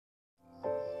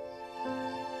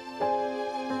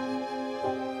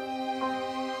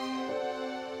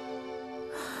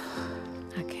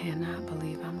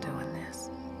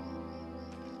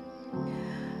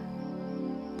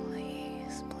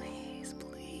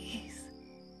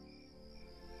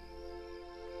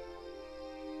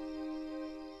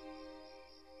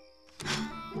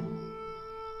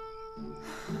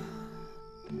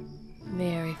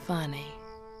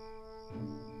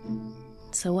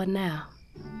So what now?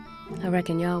 I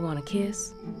reckon y'all want to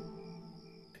kiss?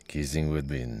 Kissing would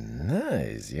be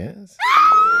nice, yes?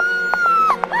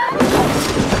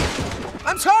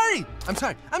 I'm sorry!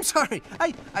 I'm sorry!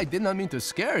 I did not mean to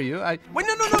scare you. Wait,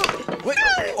 no! Wait,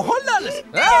 hold on!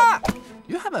 Ah!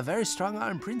 You have a very strong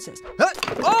arm, princess.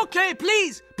 Okay,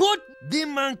 please, put the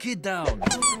monkey down.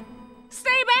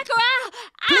 Stay back or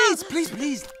I'll...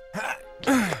 Please.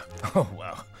 Oh,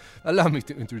 wow. Allow me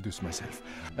to introduce myself.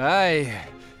 I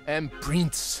am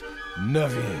Prince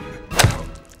Naveen.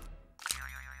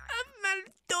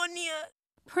 Maldonia.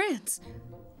 Prince,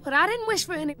 but I didn't wish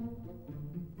for any...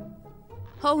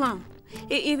 Hold on.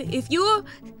 If you're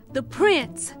the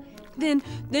prince, then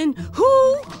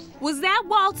who was that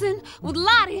waltzing with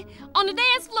Lottie on the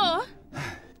dance floor?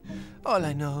 All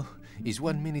I know is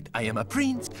 1 minute I am a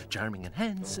prince, charming and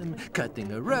handsome,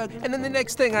 cutting a rug, and then the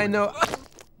next thing I know,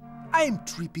 I am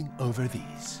tripping over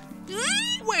these.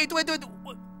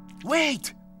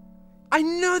 Wait! I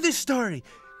know this story.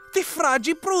 The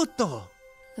Fragi Brutto.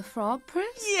 The Frog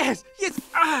Prince? Yes.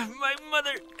 My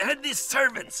mother had these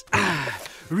servants.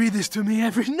 Read this to me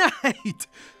every night.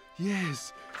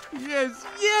 Yes. And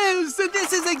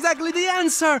this is exactly the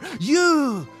answer.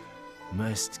 You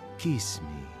must kiss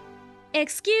me.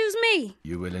 Excuse me?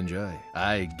 You will enjoy.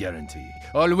 I guarantee.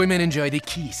 All women enjoy the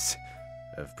kiss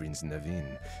of Prince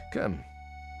Naveen. Come,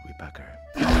 we pack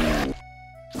her.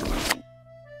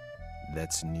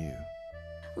 That's new.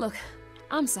 Look,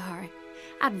 I'm sorry.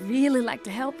 I'd really like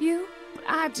to help you, but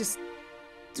I just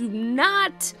do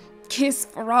not kiss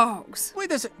frogs.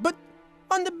 Wait a sec, but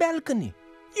on the balcony,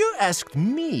 you asked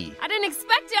me. I didn't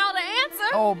expect y'all to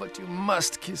answer. Oh, but you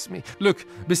must kiss me. Look,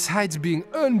 besides being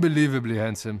unbelievably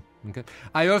handsome, okay,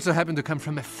 I also happen to come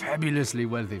from a fabulously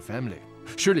wealthy family.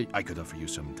 Surely I could offer you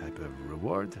some type of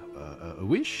reward, a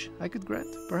wish I could grant,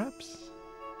 perhaps?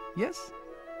 Yes?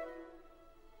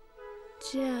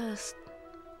 Just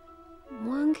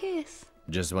one kiss.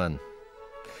 Just one.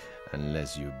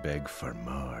 Unless you beg for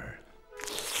more.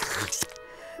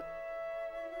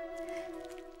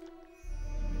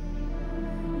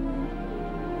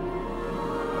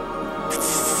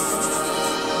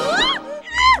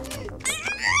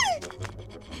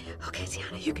 Okay,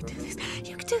 Tiana, you can do this.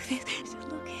 You can do this. Just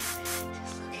look here.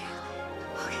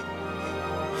 Okay.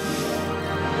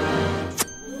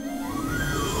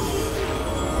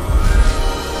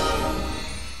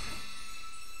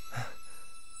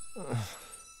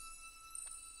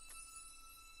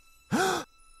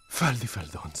 Faldi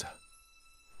Faldonza.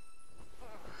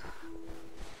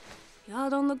 Y'all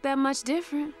don't look that much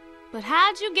different. But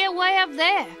how'd you get way up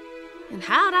there? And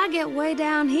how'd I get way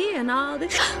down here and all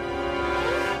this?